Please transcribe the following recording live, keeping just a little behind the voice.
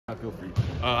feel for you?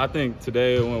 I think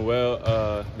today it went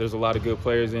well. There's a lot of good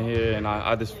players in here, and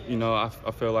I just,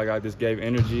 I feel like I just gave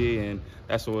energy, and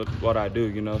that's what I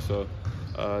do, So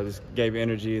just gave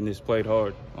energy and just played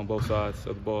hard on both sides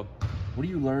of the ball. What are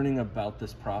you learning about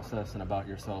this process and about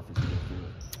yourself as you go through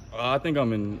it? I think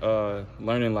I'm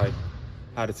learning like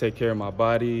how to take care of my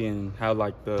body and how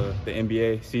like the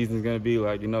NBA season is gonna be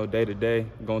like, day to day,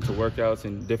 going to workouts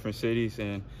in different cities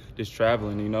and just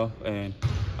traveling, and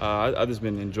I just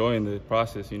been enjoying the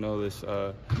process, this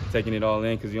taking it all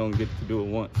in because you only get to do it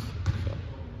once. So.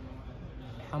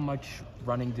 How much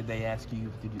running did they ask you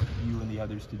and the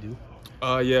others to do?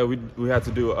 Yeah, we had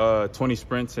to do 20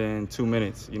 sprints in 2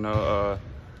 minutes.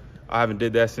 I haven't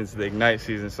did that since the Ignite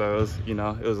season, so it was it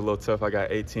was a little tough. I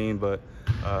got 18, but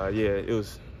yeah, it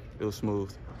was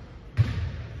smooth.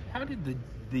 How did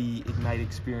the Ignite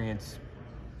experience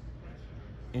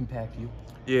impact you?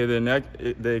 Yeah,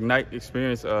 the Ignite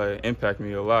experience impacted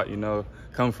me a lot.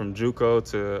 Coming from JUCO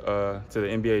to the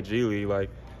NBA G League, like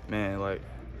man, like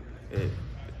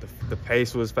the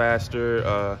pace was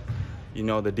faster.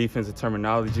 The defensive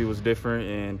terminology was different,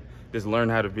 and just learn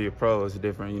how to be a pro is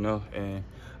different. And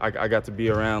I got to be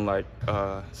around like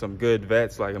some good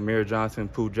vets like Amir Johnson,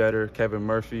 Pooh Jeter, Kevin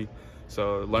Murphy.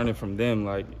 So learning from them,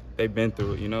 like they've been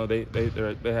through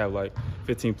it. They have like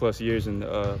 15 plus years in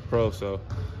the pro, so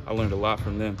I learned a lot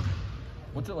from them.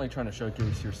 What's it like trying to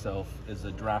showcase yourself as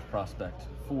a draft prospect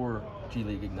for G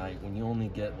League Ignite when you only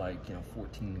get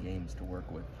 14 games to work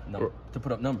with to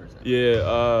put up numbers in?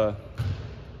 Yeah.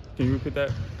 Can you repeat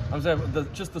that? I'm saying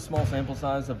just the small sample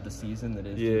size of the season that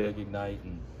is G League Ignite,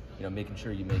 and making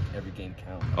sure you make every game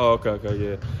count. Oh, okay,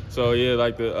 yeah. So yeah,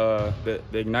 like the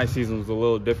Ignite season was a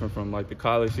little different from like the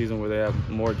college season where they have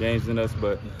more games than us.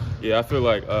 But yeah, I feel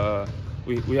like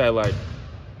we had like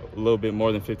a little bit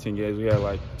more than 15 games. We had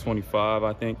like 25,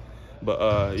 I think.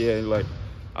 But yeah, like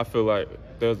I feel like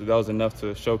that was enough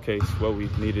to showcase what we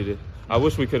needed. I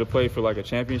wish we could have played for like a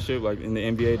championship, like in the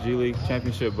NBA G League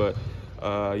championship, but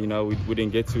we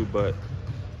didn't get to. But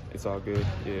it's all good.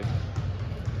 Yeah.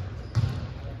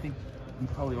 I think we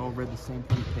probably all read the same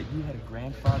thing, that you had a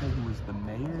grandfather who was the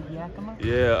mayor of Yakima?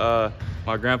 Yeah,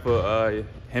 my grandpa,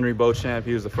 Henry Beauchamp,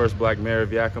 he was the first black mayor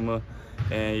of Yakima.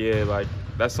 And yeah, like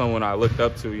that's someone I looked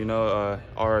up to,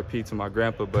 RIP to my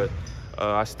grandpa, but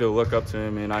I still look up to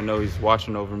him, and I know he's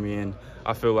watching over me, and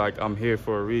I feel like I'm here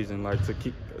for a reason, like to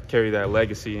carry that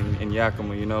legacy in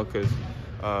Yakima, because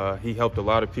he helped a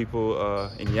lot of people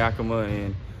in Yakima,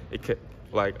 and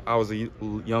like I was a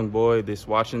young boy just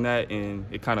watching that, and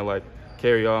it kind of like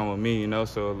carry on with me,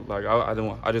 so like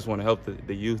I just want to help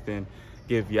the youth and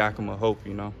give Yakima hope.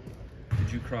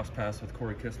 Did you cross paths with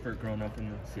Corey Kispert growing up in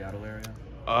the Seattle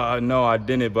area? No, I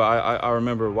didn't, but I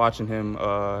remember watching him.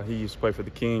 He used to play for the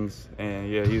Kings, and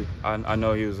yeah, I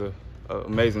know he was a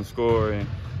amazing scorer,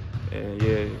 and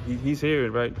yeah, he's here,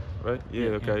 right?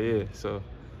 Yeah, okay, yeah. So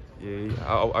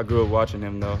yeah, I grew up watching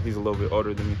him though. He's a little bit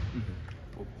older than me.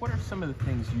 Mm-hmm. What are some of the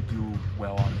things you do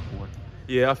well on the court?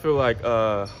 Yeah, I feel like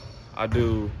I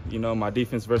do, my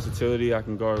defense versatility. I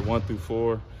can guard 1 through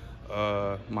 4.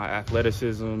 My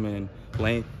athleticism and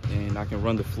length, and I can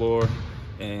run the floor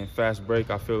and fast break.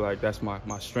 I feel like that's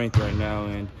my strength right now,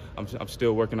 and I'm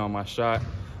still working on my shot.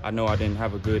 I know I didn't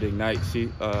have a good Ignite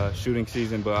shooting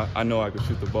season, but I know I could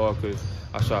shoot the ball because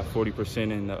I shot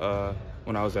 40%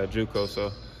 when I was at JUCO.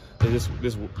 So this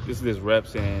is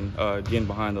reps and getting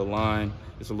behind the line.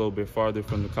 It's a little bit farther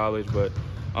from the college, but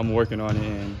I'm working on it,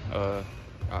 and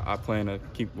I plan to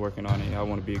keep working on it. I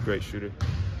want to be a great shooter.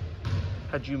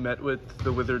 Had you met with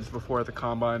the Wizards before at the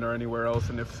Combine or anywhere else?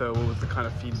 And if so, what was the kind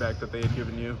of feedback that they had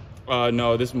given you?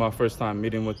 No, this is my first time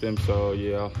meeting with them, so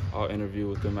yeah, I'll interview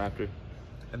with them after.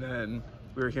 And then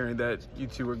we were hearing that you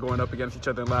two were going up against each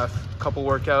other in the last couple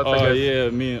workouts. Oh, yeah,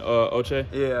 me and Oche.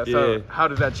 Yeah, so how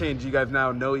does that change? You guys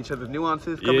now know each other's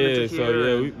nuances coming into here?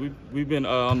 So yeah, we've been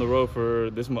on the road for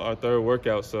our third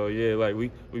workout. So yeah, like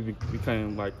we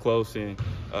became like close, and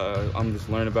I'm just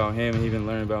learning about him, and he been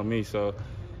learning about me. So,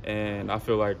 and I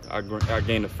feel like I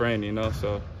gained a friend,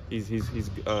 So he's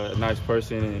a nice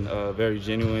person and very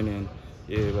genuine, and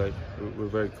yeah, like we're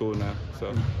very cool now.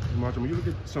 So, MarJon, when you look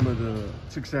at some of the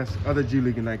success other G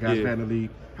League and that guys had in the league,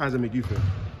 how does it make you feel?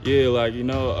 Yeah, like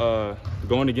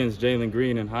going against Jalen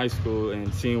Green in high school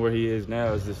and seeing where he is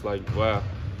now is just like wow.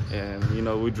 And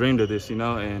we dreamed of this,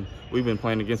 and we've been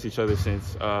playing against each other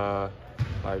since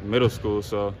like middle school.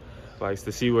 So like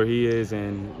to see where he is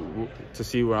and to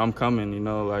see where I'm coming,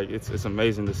 like it's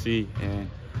amazing to see. And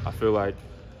I feel like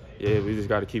we just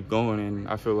got to keep going. And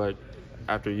I feel like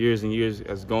after years and years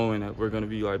as going, that we're gonna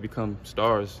be become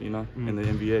stars, in the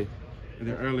NBA. And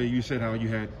then earlier you said how you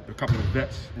had a couple of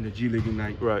vets in the G League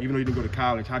Ignite. Right. Even though you didn't go to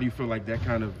college, how do you feel like that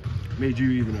kind of made you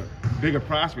even a bigger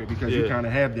prospect because you kind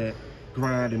of have that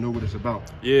grind and know what it's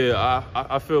about? Yeah,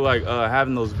 I feel like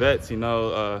having those vets, you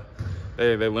know,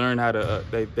 they learned how to,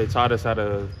 they taught us how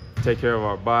to take care of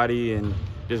our body and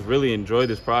just really enjoy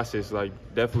this process. Like,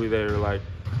 definitely they're like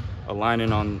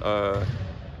aligning on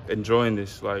enjoying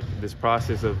this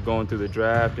process of going through the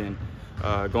draft and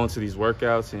going to these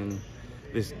workouts and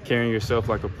just carrying yourself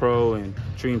like a pro and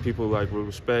treating people like with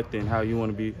respect and how you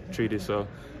want to be treated. So,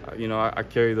 you know, I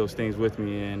carry those things with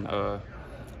me, and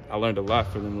I learned a lot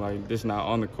from them. Like, this not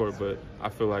on the court, but I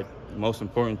feel like the most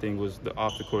important thing was the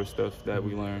off the court stuff that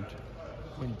we learned.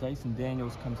 When Dyson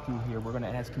Daniels comes through here, we're going to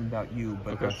ask him about you,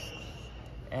 but Okay. let's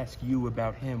ask you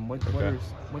about him. What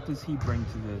does he bring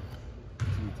to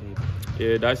the table?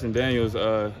 Yeah, Dyson Daniels,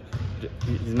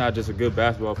 he's not just a good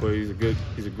basketball player.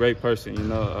 He's a great person. You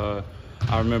know,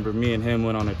 I remember me and him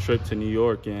went on a trip to New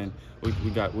York, and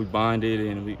we bonded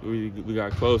and we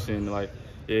got close, and like,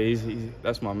 yeah,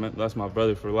 that's my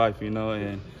brother for life. You know,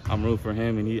 and I'm rooting for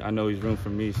him, and I know he's rooting for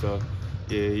me. So,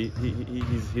 yeah,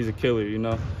 he's a killer. You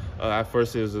know, at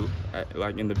first it was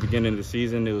like in the beginning of the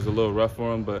season it was a little rough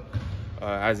for him, but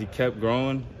as he kept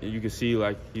growing, you could see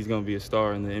like he's gonna be a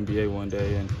star in the NBA one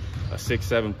day, and a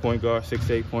 6'7" point guard,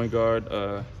 6'8" point guard,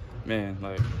 man,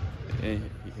 like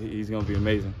he's gonna be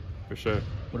amazing for sure.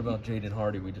 What about Jaden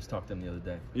Hardy? We just talked to him the other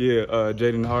day. Yeah,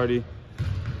 Jaden Hardy,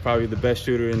 probably the best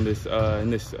shooter in this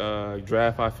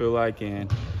draft, I feel like,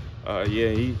 and yeah,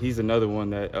 he's another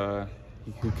one that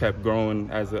who kept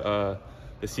growing as the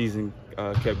season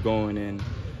kept going, and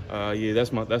yeah,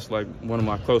 that's like one of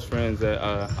my close friends that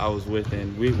I was with,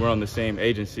 and we're on the same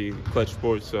agency, Clutch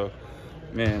Sports. So,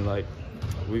 man, like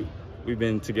we've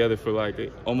been together for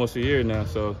like almost a year now.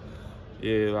 So,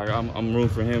 yeah, like I'm rooting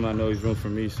for him. I know he's rooting for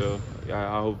me. So,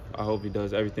 I hope he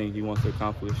does everything he wants to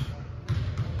accomplish.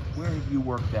 Where have you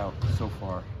worked out so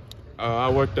far? I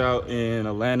worked out in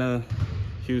Atlanta,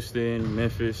 Houston,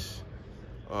 Memphis,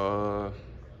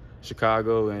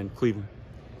 Chicago, and Cleveland,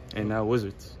 and now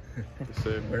Wizards. Yes,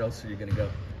 sir. Where else are you gonna go?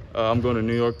 I'm going to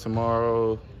New York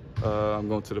tomorrow. I'm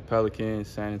going to the Pelicans,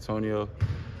 San Antonio,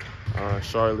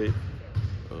 Charlotte,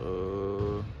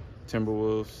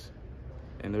 Timberwolves,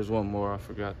 and there's one more I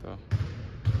forgot though.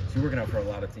 So you're working out for a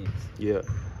lot of teams. Yeah.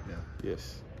 Yeah.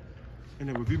 Yes. And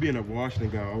then with you being a Washington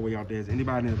guy all the way out there, is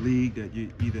anybody in the league that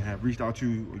you either have reached out to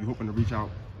or you're hoping to reach out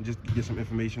and just get some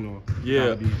information or?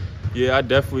 Yeah. Yeah, I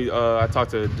definitely I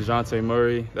talked to DeJounte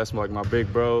Murray. That's like my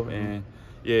big bro, and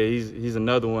yeah, he's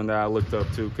another one that I looked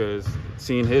up to because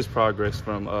seeing his progress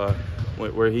from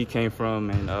where he came from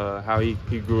and how he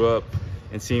grew up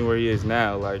and seeing where he is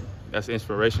now, like that's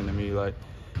inspiration to me. Like,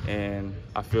 and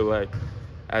I feel like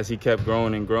as he kept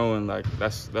growing and growing, like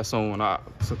that's someone I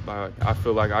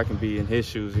feel like I can be in his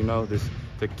shoes. You know, just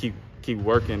to keep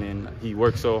working, and he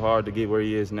worked so hard to get where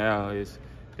he is now.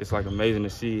 It's like amazing to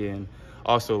see, and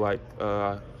also like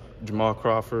Jamal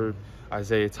Crawford,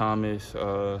 Isaiah Thomas.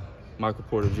 Michael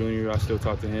Porter Jr., I still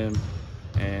talk to him,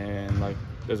 and like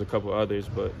there's a couple others,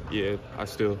 but yeah, I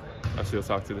still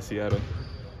talk to the Seattle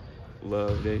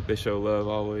love. They show love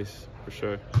always, for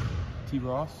sure. T.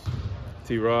 Ross?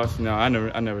 T. Ross? No, I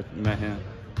never met him.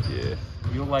 Yeah.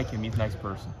 You'll like him. He's a nice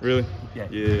person. Really? Yeah.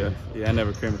 Yeah. I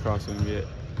never came across him yet.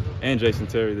 And Jason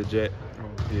Terry, the Jet.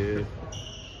 Yeah.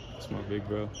 That's my big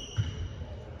bro.